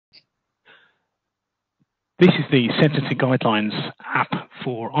This is the Sentencing Guidelines app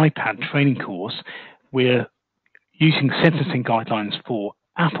for iPad training course. We're using sentencing guidelines for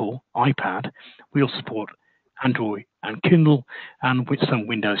Apple iPad. We'll support Android and Kindle and with some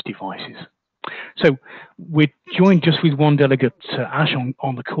Windows devices. So we're joined just with one delegate, Ash,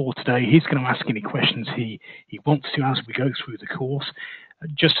 on the call today. He's going to ask any questions he wants to as we go through the course.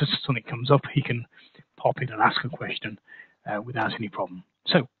 Just as something comes up, he can pop in and ask a question without any problem.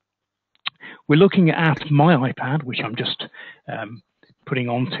 So we're looking at my iPad, which I'm just putting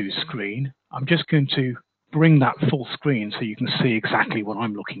onto screen. I'm just going to bring that full screen so you can see exactly what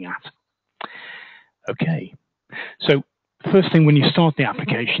I'm looking at. Okay, so first thing when you start the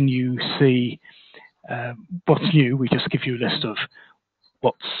application, you see what's new. We just give you a list of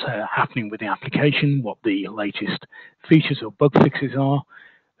what's happening with the application, what the latest features or bug fixes are.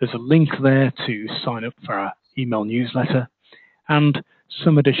 There's a link there to sign up for our email newsletter and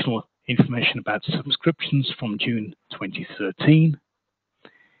some additional information about subscriptions from June 2013.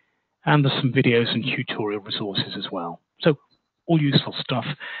 And there's some videos and tutorial resources as well. So all useful stuff.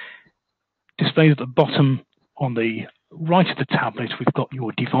 Displayed at the bottom on the right of the tablet, we've got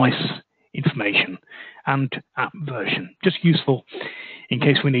your device information and app version. Just useful in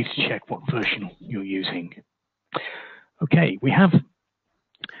case we need to check what version you're using. Okay, we have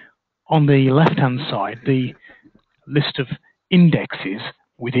on the left-hand side the list of indexes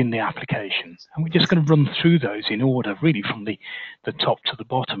within the application. And we're just going to run through those in order, really from the top to the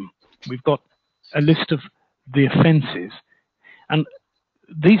bottom. We've got a list of the offences, and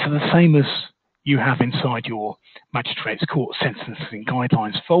these are the same as you have inside your Magistrates Court Sentencing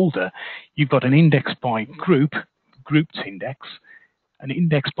Guidelines folder. You've got an index by group, grouped index, an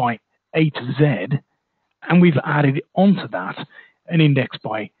index by A to Z, and we've added onto that an index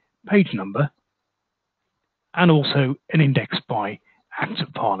by page number, and also an index by Act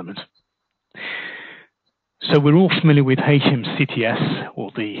of Parliament. So we're all familiar with HMCTS,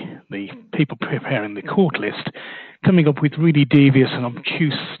 or the people preparing the court list, coming up with really devious and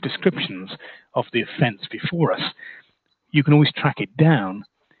obtuse descriptions of the offence before us. You can always track it down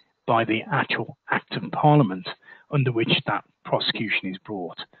by the actual Act of Parliament under which that prosecution is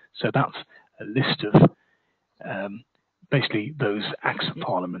brought. So that's a list of basically those Acts of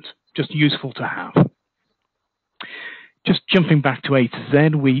Parliament, just useful to have. Just jumping back to A to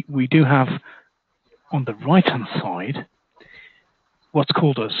Z, we do have on the right-hand side what's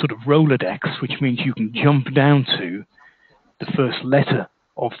called a sort of Rolodex, which means you can jump down to the first letter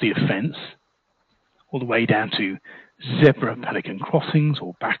of the offence, all the way down to zebra pelican crossings,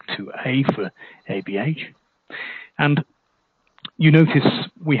 or back to A for ABH. And you notice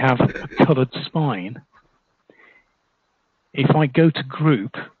we have a coloured spine. If I go to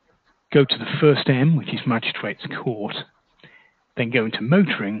group, go to the first M, which is Magistrates Court, then go into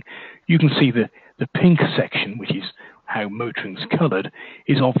motoring, you can see the pink section, which is how motoring is coloured,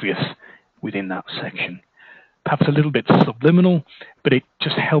 is obvious within that section. Perhaps a little bit subliminal, but it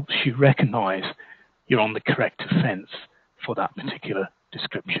just helps you recognise you're on the correct offence for that particular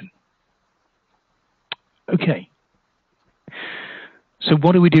description. Okay. So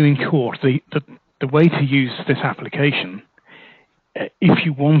what do we do in court? The way to use this application, if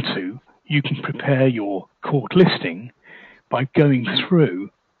you want to, you can prepare your court listing by going through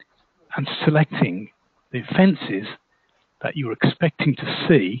and selecting the offences that you're expecting to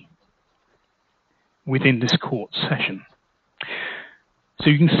see within this court session. So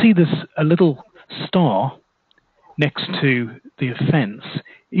you can see there's a little star next to the offence.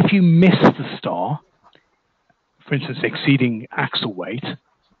 If you miss the star, for instance, exceeding axle weight,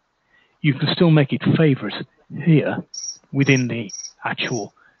 you can still make it favourite here within the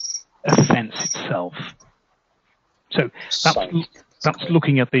actual offence itself. So that's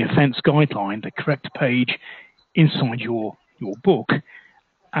looking at the offence guideline, the correct page inside your book,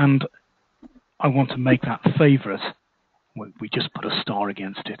 and I want to make that favourite. We just put a star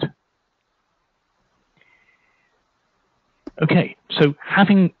against it. Okay, so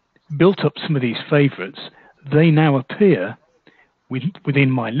having built up some of these favourites, they now appear within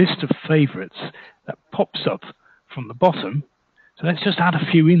my list of favourites that pops up from the bottom. So let's just add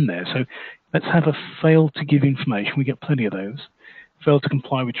a few in there. So let's have a failed to give information. We get plenty of those. Failed to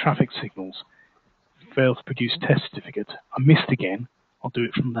comply with traffic signals. Failed to produce test certificate. I missed again. I'll do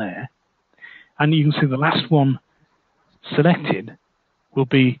it from there. And you can see the last one selected will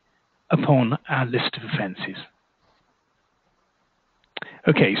be upon our list of offences.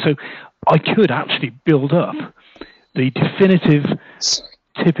 Okay, so I could actually build up the definitive,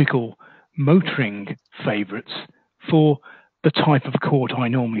 typical motoring favourites for the type of court I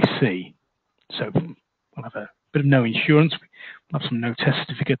normally see. So we'll have a bit of no insurance, we'll have some no test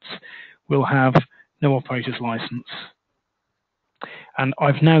certificates, we'll have no operator's license. And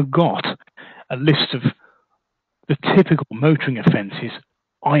I've now got a list of the typical motoring offences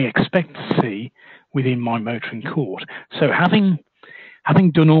I expect to see within my motoring court. So having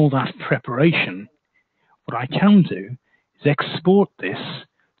done all that preparation, what I can do is export this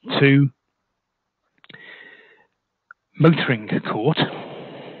to motoring court.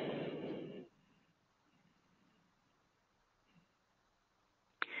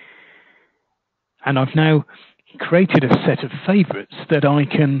 And I've now created a set of favorites that I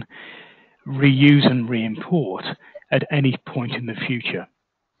can reuse and re-import at any point in the future.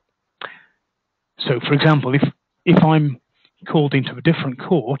 So, for example, if I'm called into a different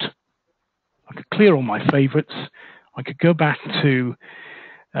court, I could clear all my favorites. I could go back to,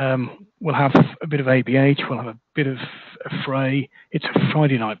 we'll have a bit of ABH, we'll have a bit of a fray. It's a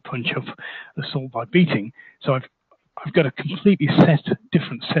Friday night punch-up, assault by beating. So I've got a completely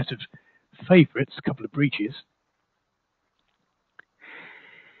different set of favorites, a couple of breaches.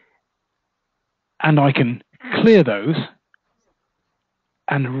 And I can clear those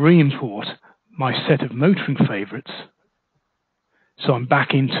and re-import my set of motoring favorites. So I'm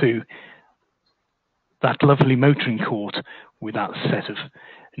back into that lovely motoring court with that set of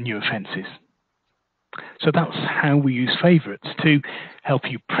new offences. So that's how we use favorites to help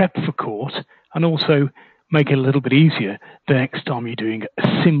you prep for court and also make it a little bit easier the next time you're doing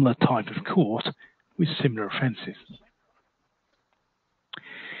a similar type of court with similar offences.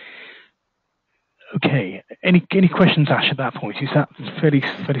 Okay, any questions, Ash, at that point? Is that fairly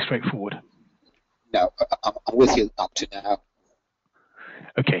straightforward? No, I'm with you up to now.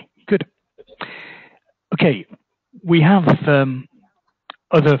 Okay, good. Okay, we have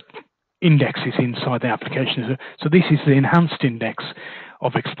other indexes inside the application. So this is the enhanced index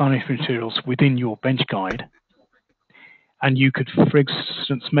of explanatory materials within your bench guide. And you could, for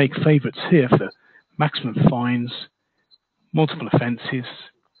instance, make favorites here for maximum fines, multiple offences,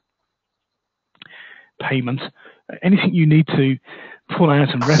 payment, anything you need to pull out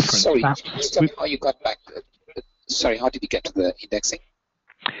and reference. Sorry, tell me how you got back. Sorry, how did you get to the indexing?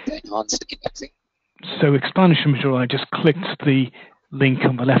 The enhanced indexing? So explanatory material, I just clicked the link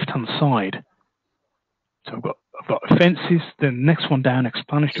on the left-hand side. So I've got offences, then the next one down,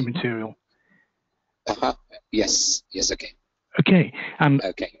 explanatory material. Yes, okay. Okay, and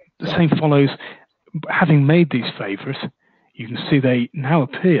the same follows. Having made these favours, you can see they now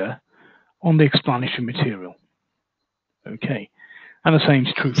appear on the explanatory material. Okay, and the same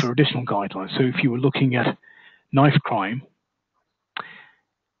is true for additional guidelines. So if you were looking at knife crime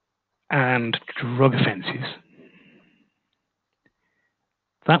and drug offences,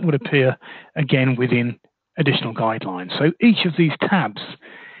 that would appear again within additional guidelines. So each of these tabs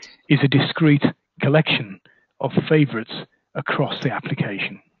is a discrete collection of favorites across the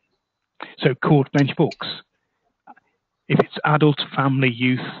application. So court bench books, if it's adult, family,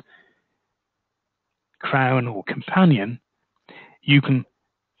 youth, crown or companion, you can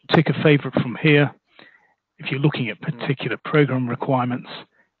take a favorite from here. If you're looking at particular program requirements,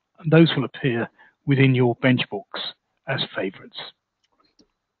 those will appear within your bench books as favorites.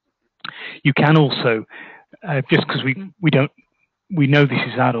 You can also, just because we know this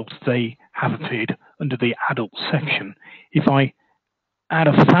is adult, they have appeared under the adult section. If I add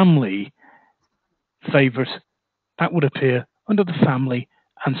a family favorite, that would appear under the family,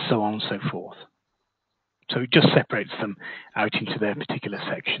 and so on and so forth. So it just separates them out into their particular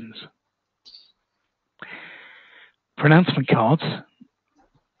sections. Pronouncement cards.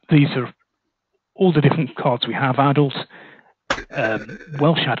 These are all the different cards we have: adult,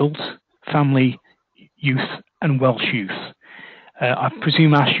 Welsh adult, family, youth, and Welsh youth. I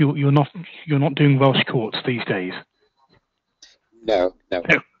presume, Ash, you're not doing Welsh courts these days. No.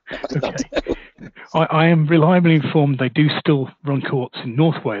 Okay. I am reliably informed they do still run courts in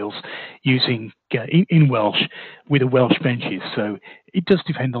North Wales using in Welsh with the Welsh benches. So it does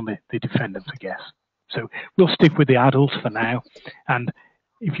depend on the defendant, I guess. So we'll stick with the adults for now. And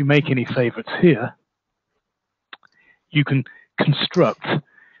if you make any favourites here, you can construct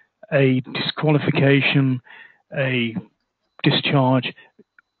a disqualification, a discharge,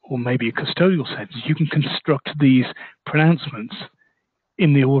 or maybe a custodial sentence. You can construct these pronouncements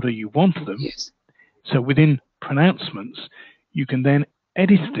in the order you want them. Yes. So within pronouncements, you can then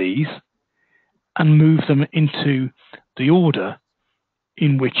edit these and move them into the order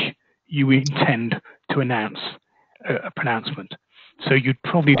in which you intend to announce a pronouncement. So you'd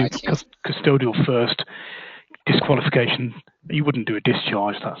probably do custodial first, disqualification. You wouldn't do a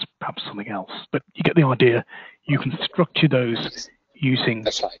discharge, that's perhaps something else. But you get the idea. You can structure those using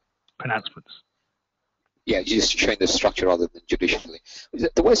pronouncements. Yeah, just showing the structure rather than judicially.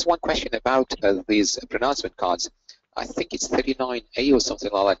 There was one question about these pronouncement cards. I think it's 39A or something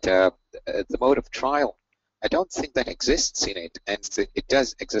like that, the mode of trial. I don't think that exists in it, and it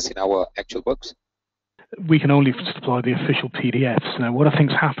does exist in our actual books. We can only supply the official PDFs. Now, what I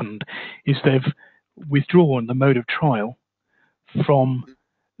think's happened is they've withdrawn the mode of trial from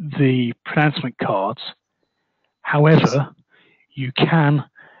the pronouncement cards. However, you can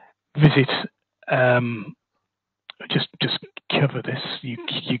visit, just cover this, you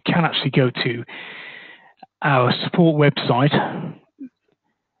can actually go to our support website,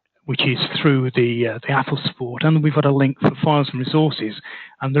 which is through the Apple support, and we've got a link for files and resources,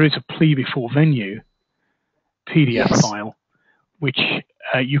 and there is a plea before venue PDF file, which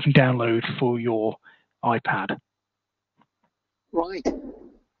you can download for your iPad. Right.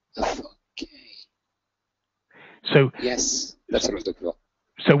 Okay. So yes, that's what I was looking for.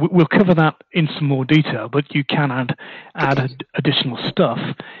 So we'll cover that in some more detail, but you can add additional stuff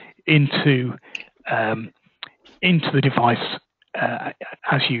into the device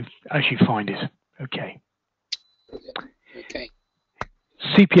as you find it. Okay. Okay.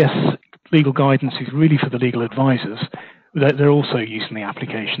 CPS legal guidance is really for the legal advisors. They're also using the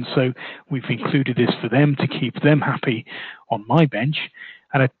application, so we've included this for them to keep them happy on my bench.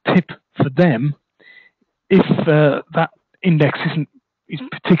 And a tip for them, if that index is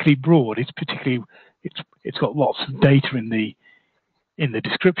particularly broad, it's got lots of data in the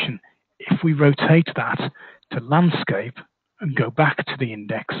description. If we rotate that to landscape and go back to the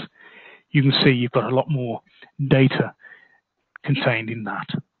index, you can see you've got a lot more data contained in that.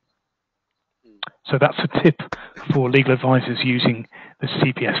 So that's a tip for legal advisors using the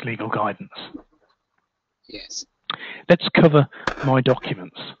CPS legal guidance. Yes. Let's cover my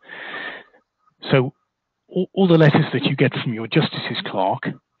documents. So all the letters that you get from your justice's clerk,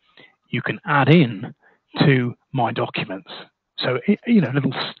 you can add in to my documents. So,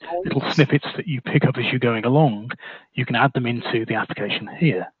 little snippets that you pick up as you're going along, you can add them into the application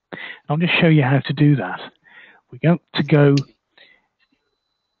here. I'll just show you how to do that. We're going to go,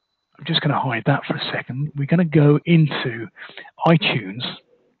 I'm just going to hide that for a second. We're going to go into iTunes.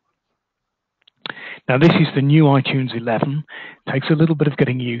 Now, this is the new iTunes 11. It takes a little bit of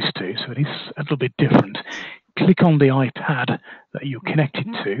getting used to, so it is a little bit different. Click on the iPad that you're connected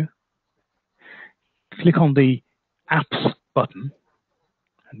to. Click on the Apps button,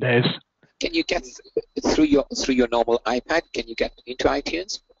 and there's. Can you get through your normal iPad? Can you get into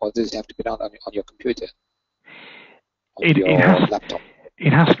iTunes, or does it have to be done on your computer? Laptop?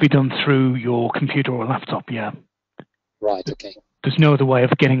 It has to be done through your computer or laptop. Yeah. Right. Okay. There's no other way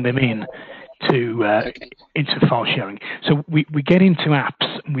of getting them in to into file sharing. So we get into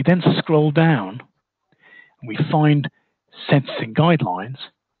apps, and we then scroll down, and we find sentencing guidelines.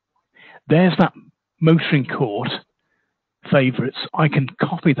 There's that motoring court favorites. I can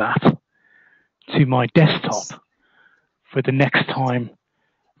copy that to my desktop for the next time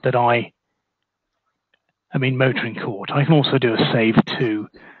that I'm in motoring court. I can also do a save to,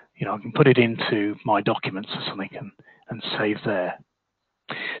 I can put it into my documents or something and save there.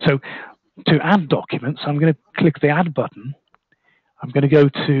 So to add documents, I'm going to click the add button. I'm going to go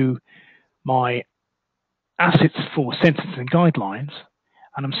to my assets for sentencing guidelines,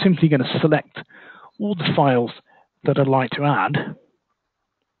 and I'm simply going to select all the files that I'd like to add.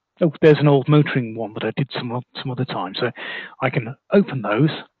 Oh, there's an old motoring one that I did some other time. So I can open those.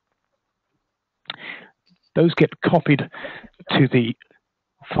 Those get copied to the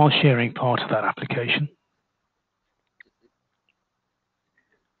file sharing part of that application.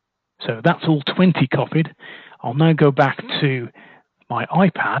 So that's all 20 copied. I'll now go back to my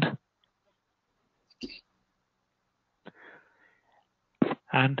iPad.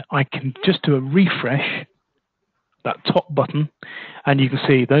 And I can just do a refresh, that top button, and you can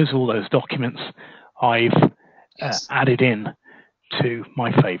see all those documents I've added in to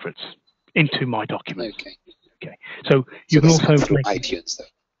my favorites, into my documents. Okay. So you can also make iTunes, though.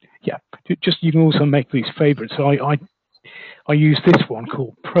 Yeah, you can also make these favorites. So I use this one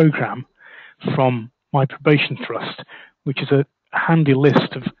called Program from my probation trust, which is a handy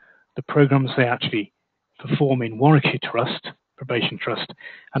list of the programs they actually perform in Warwickshire Trust, probation trust,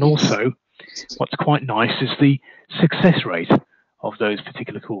 and also what's quite nice is the success rate of those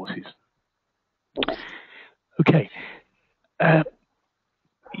particular courses. Okay.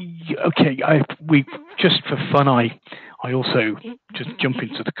 We just for fun, I also just jump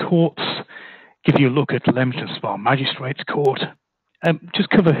into the courts, give you a look at Leamington Spa Magistrates Court, just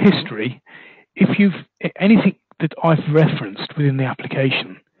cover history. If you've anything that I've referenced within the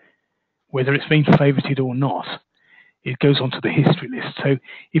application, whether it's been favorited or not, it goes onto the history list. So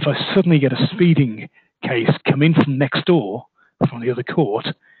if I suddenly get a speeding case come in from next door, from the other court,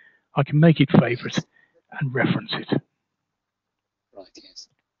 I can make it favourite and reference it. Right, yes.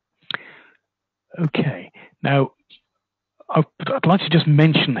 Okay, now I'd like to just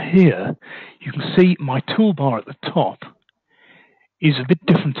mention here, you can see my toolbar at the top is a bit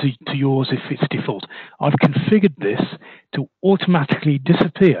different to yours if it's default. I've configured this to automatically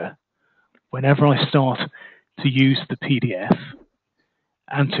disappear whenever I start to use the PDF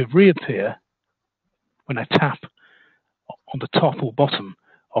and to reappear when I tap on the top or bottom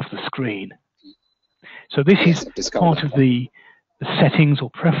of the screen. So this is part of the settings or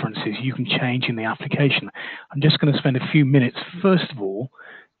preferences you can change in the application. I'm just going to spend a few minutes, first of all,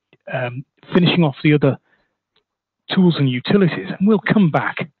 finishing off the other tools and utilities, and we'll come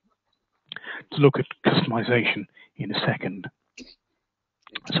back to look at customization in a second.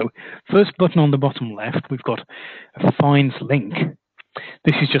 So first button on the bottom left, we've got a fines link.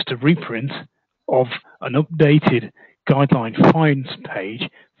 This is just a reprint of an updated guideline fines page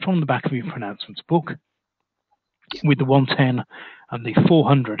from the back of your pronouncements book with the 110 and the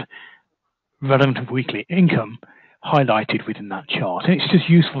 400 relevant weekly income highlighted within that chart. And it's just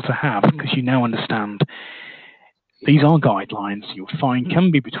useful to have because you now understand these are guidelines. Your fine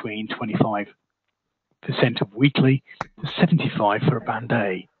can be between 25% of weekly to 75 for a band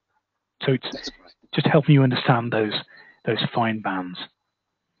A. So it's just helping you understand those fine bands.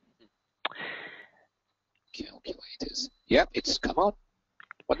 Calculators. Yep, it's come on.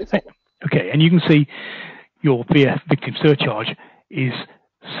 Wonderful. Okay, and you can see your VF victim surcharge is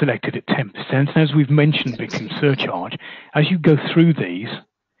selected at 10%. And as we've mentioned, victim surcharge, as you go through these,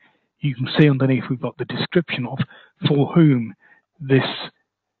 you can see underneath we've got the description of for whom this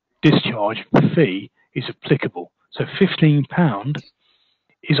discharge fee is applicable. So £15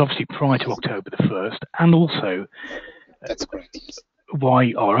 is obviously prior to October the 1st, and also that's correct, yes.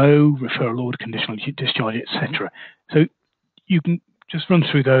 YRO, referral order, conditional discharge, etc. So you can just run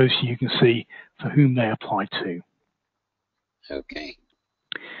through those, you can see for whom they apply to. Okay.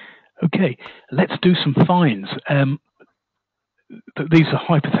 Okay, let's do some fines. These are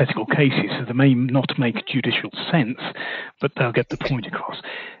hypothetical cases, so they may not make judicial sense, but they'll get the point across.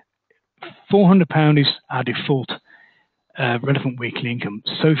 £400 is our default relevant weekly income.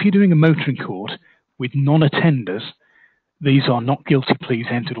 So if you're doing a motoring court with non-attenders, these are not guilty pleas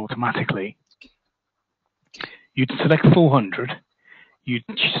entered automatically. You'd select 400, you'd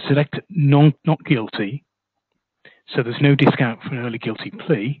select not guilty, so there's no discount for an early guilty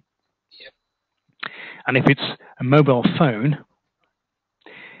plea. Yep. And if it's a mobile phone,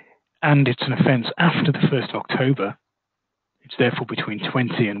 and it's an offence after the 1st of October, it's therefore between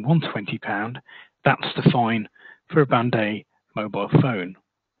 £20 and £120, that's the fine for a band A mobile phone.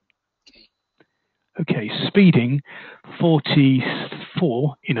 Okay, speeding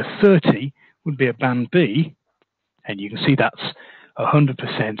 44 in a 30 would be a band B, and you can see that's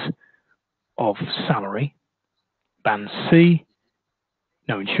 100% of salary. Band C,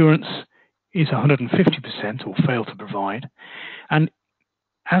 no insurance, is 150% or fail to provide. And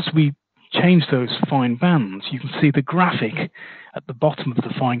as we change those fine bands, you can see the graphic at the bottom of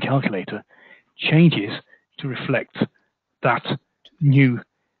the fine calculator changes to reflect that new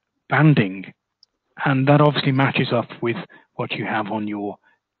banding. And that obviously matches up with what you have on your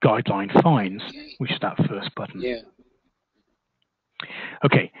guideline fines, which is that first button. Yeah.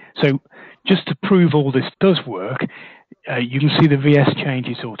 Okay, so just to prove all this does work, you can see the VS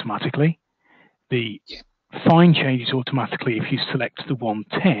changes automatically. The fine changes automatically if you select the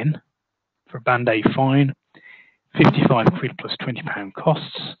 110 for a band A fine, 55 quid plus £20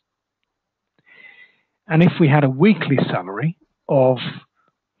 costs. And if we had a weekly salary of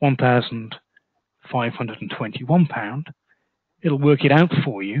 £1,521, it'll work it out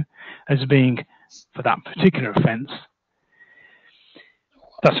for you as being, for that particular offence,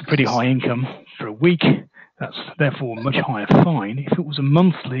 that's a pretty high income for a week. That's therefore a much higher fine. If it was a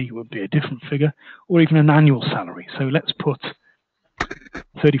monthly, it would be a different figure, or even an annual salary. So let's put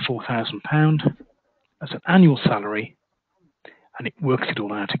 £34,000 as an annual salary, and it works it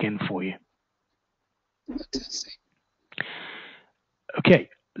all out again for you. Okay,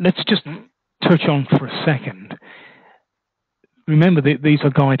 let's just touch on for a second. Remember that these are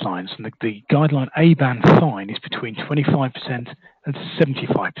guidelines, and the guideline A band fine is between 25% and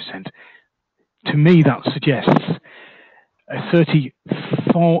 75%. To me, that suggests a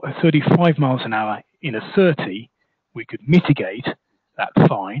 35 miles an hour in a 30, we could mitigate that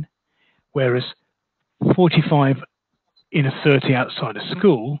fine, whereas 45 in a 30 outside of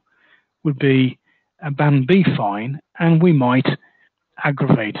school would be a band B fine, and we might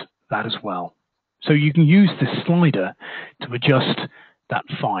aggravate that as well. So you can use this slider to adjust that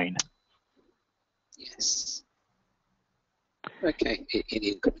fine. Yes. Okay, in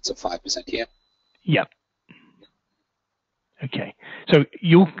increments of 5%, yeah. Yeah. Okay. So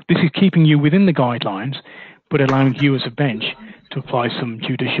this is keeping you within the guidelines, but allowing you as a bench to apply some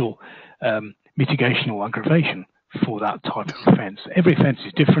judicial mitigation or aggravation for that type of offence. Every offence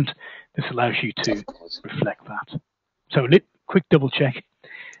is different. This allows you to reflect that. So quick double check.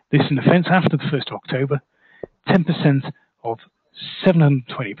 This is an offence after the 1st of October. 10% of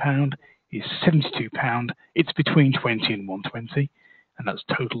 £720 is £72. It's between 20 and 120, and that's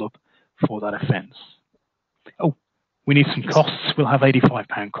total up for that offence. Oh, we need some costs. We'll have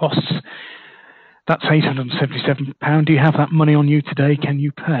 £85 costs. That's £877. Do you have that money on you today? Can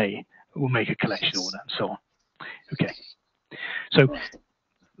you pay? We'll make a collection order and so on. Okay. So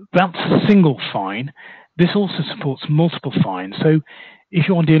that's a single fine. This also supports multiple fines. So if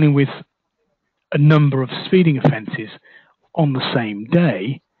you're dealing with a number of speeding offences on the same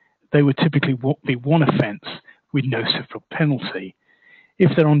day, they would typically be one offence with no separate penalty.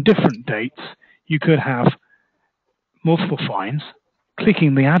 If they're on different dates, you could have multiple fines.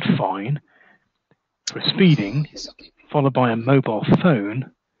 Clicking the add fine for speeding, followed by a mobile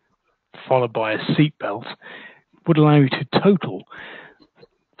phone, followed by a seatbelt, would allow you to total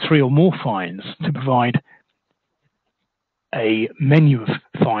 3 or more fines to provide a menu of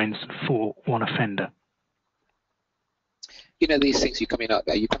fines for one offender. You know, these things,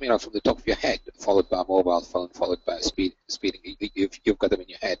 are you coming out from the top of your head, followed by a mobile phone, followed by speeding. You've got them in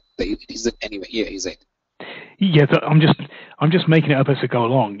your head. It isn't anywhere here, is it? Yeah, I'm just making it up as I go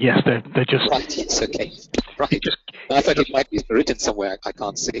along. Yes, they're just right. Yes, okay. Right. I thought it might be written somewhere. I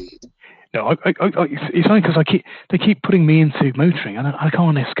can't see it. No, it's only because they keep putting me into motoring, and I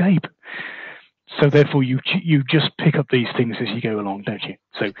can't escape. So therefore, you just pick up these things as you go along, don't you?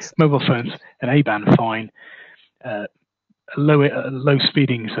 So mobile phones, an A-band fine, low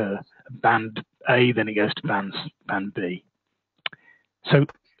speeding is a band A, then it goes to band B. So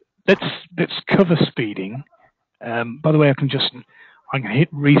let's cover speeding. By the way, I can hit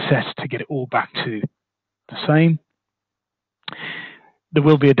reset to get it all back to the same. There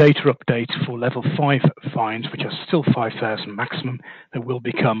will be a data update for level 5 fines, which are still 5,000 maximum. They will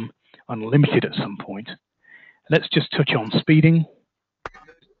become unlimited at some point. Let's just touch on speeding.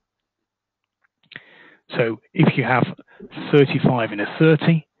 So if you have 35 in a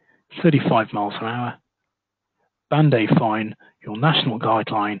 30, 35 miles an hour, band A fine, your national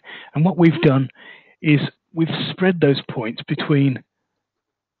guideline. And what we've done is we've spread those points between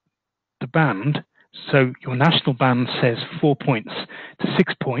the band. So your national band says 4 points to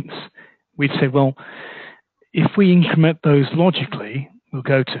 6 points. We'd say, well, if we increment those logically, we'll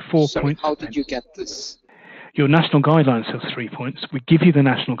go to 4 points. How did you get this? Your national guideline says 3 points. We give you the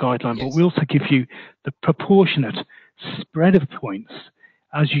national guideline, yes, but we also give you the proportionate spread of points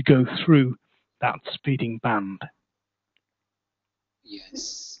as you go through that speeding band.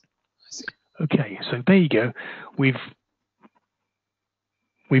 Yes. I see. Okay, so there you go. We've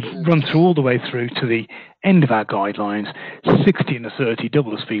run through all the way through to the end of our guidelines. 60 and a 30,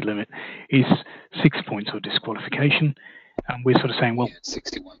 double the speed limit, is 6 points or disqualification. And we're sort of saying, well,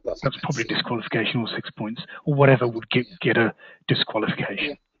 61, that's probably disqualification or 6 points, or whatever would get a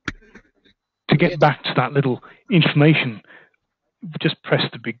disqualification. Yeah. To get back to that little information, just press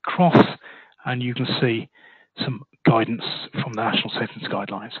the big cross, and you can see some guidance from the National Sentence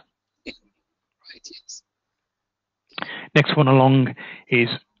Guidelines. Right, yes. Next one along is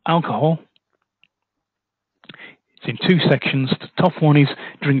alcohol. It's in 2 sections. The top one is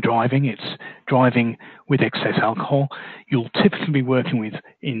drink driving. It's driving with excess alcohol. You'll typically be working with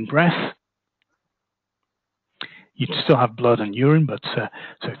in breath. You'd still have blood and urine, but so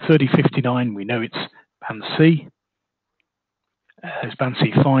 3059, we know it's band C. It's band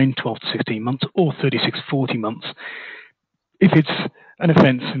C fine, 12 to 16 months, or 36 to 40 months if it's an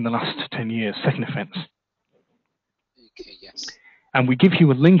offence in the last 10 years, second offence. Okay, yes. And we give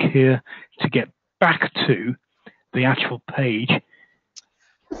you a link here to get back to the actual page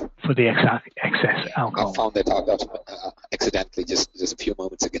for the excess alcohol. I found that out accidentally just a few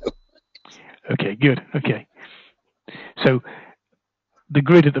moments ago. Okay, good. Okay. So the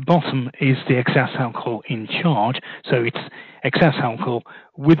grid at the bottom is the excess alcohol in charge. So it's excess alcohol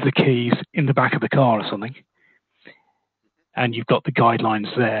with the keys in the back of the car or something. And you've got the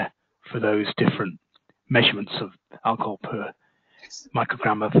guidelines there for those different measurements of alcohol per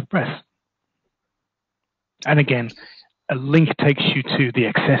microgram of breath. And again, a link takes you to the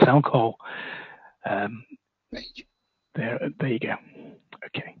excess alcohol. There you go.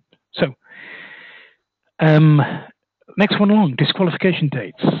 Okay. So, next one along, disqualification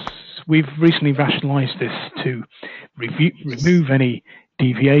dates. We've recently rationalized this to remove any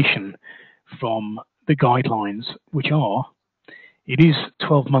deviation from the guidelines, which are, it is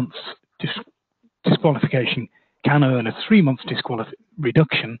 12 months disqualification, can earn a 3 month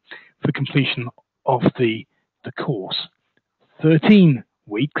reduction for completion of the course. 13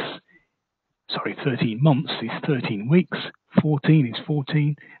 months is 13 weeks, 14 is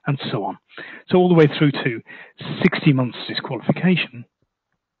 14, and so on. So all the way through to 60 months disqualification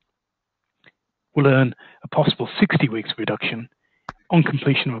will earn a possible 60 weeks reduction on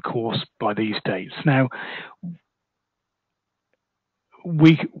completion of a course by these dates. Now,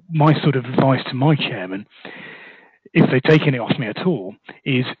 my sort of advice to my chairman, if they take any off me at all,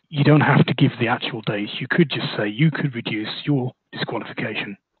 is you don't have to give the actual dates. You could just say you could reduce your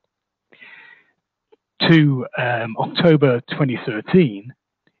disqualification to October 2013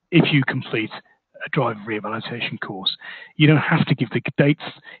 if you complete a driver rehabilitation course. You don't have to give the dates.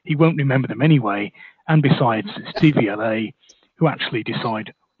 He won't remember them anyway. And besides, it's DVLA who actually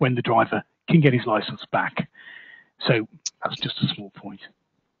decide when the driver can get his license back. So that's just a small point.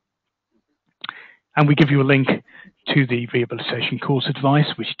 And we give you a link to the rehabilitation course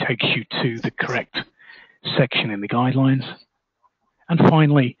advice, which takes you to the correct section in the guidelines. And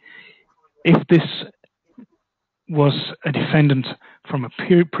finally, if this was a defendant from a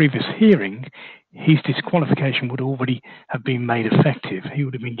previous hearing, his disqualification would already have been made effective. He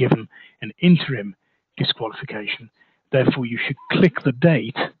would have been given an interim disqualification. Therefore, you should click the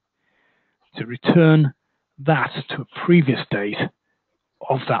date to return that to a previous date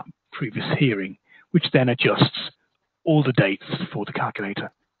of that previous hearing, which then adjusts all the dates for the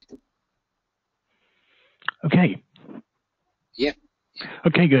calculator. Okay. Yeah.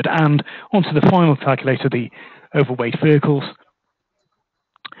 Okay, good. And onto the final calculator, the overweight vehicles.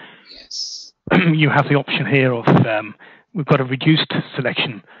 Yes. You have the option here of, we've got a reduced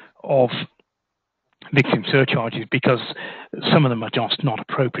selection of victim surcharges because some of them are just not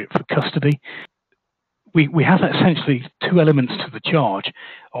appropriate for custody. We have essentially two elements to the charge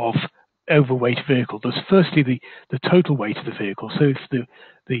of overweight vehicle. There's firstly the total weight of the vehicle. So if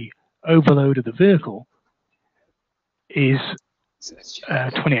the overload of the vehicle is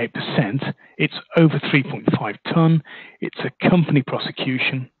 28%, it's over 3.5 ton, it's a company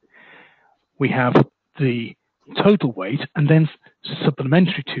prosecution. We have the total weight, and then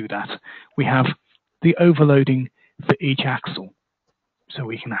supplementary to that, we have the overloading for each axle. So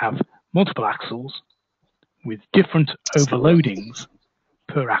we can have multiple axles with different overloadings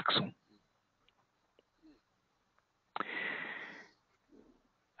per axle.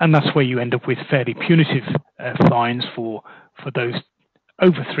 And that's where you end up with fairly punitive fines for those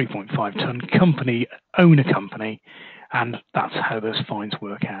over 3.5 ton company, owner company, and that's how those fines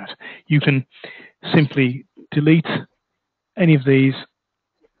work out. You can simply delete any of these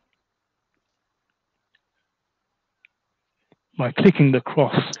by clicking the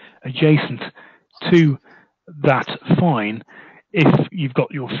cross adjacent to that fine. If you've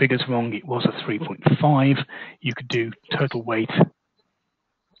got your figures wrong, it was a 3.5, you could do total weight,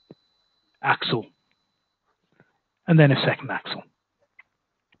 axle, and then a second axle.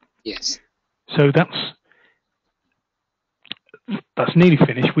 Yes. So that's nearly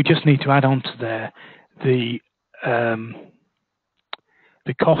finished. We just need to add on to there the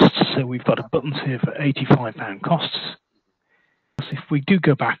costs. So we've got a buttons here for £85 costs. If we do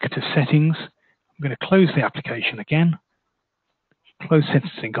go back to settings, I'm going to close the application again, close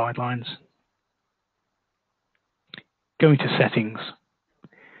sentencing guidelines, go into settings,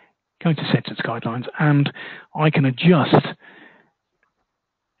 go into sentence guidelines, and I can adjust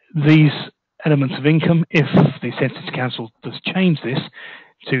these elements of income if the Sentencing Council does change this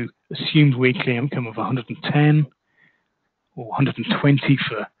to assumed weekly income of 110 or 120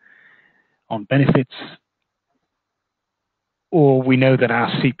 on benefits, or we know that our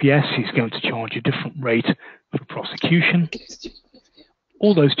CPS is going to charge a different rate for prosecution.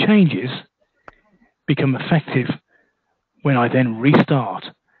 All those changes become effective when I then restart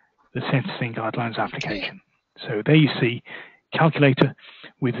the sentencing guidelines application. So there you see calculator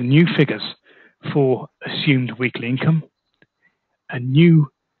with new figures for assumed weekly income, a new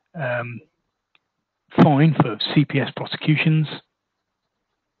fine for CPS prosecutions,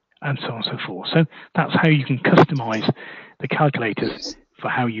 and so on and so forth. So that's how you can customize the calculators for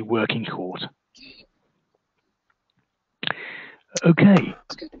how you work in court. Okay,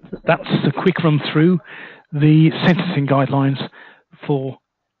 that's a quick run through the sentencing guidelines for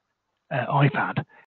iPad.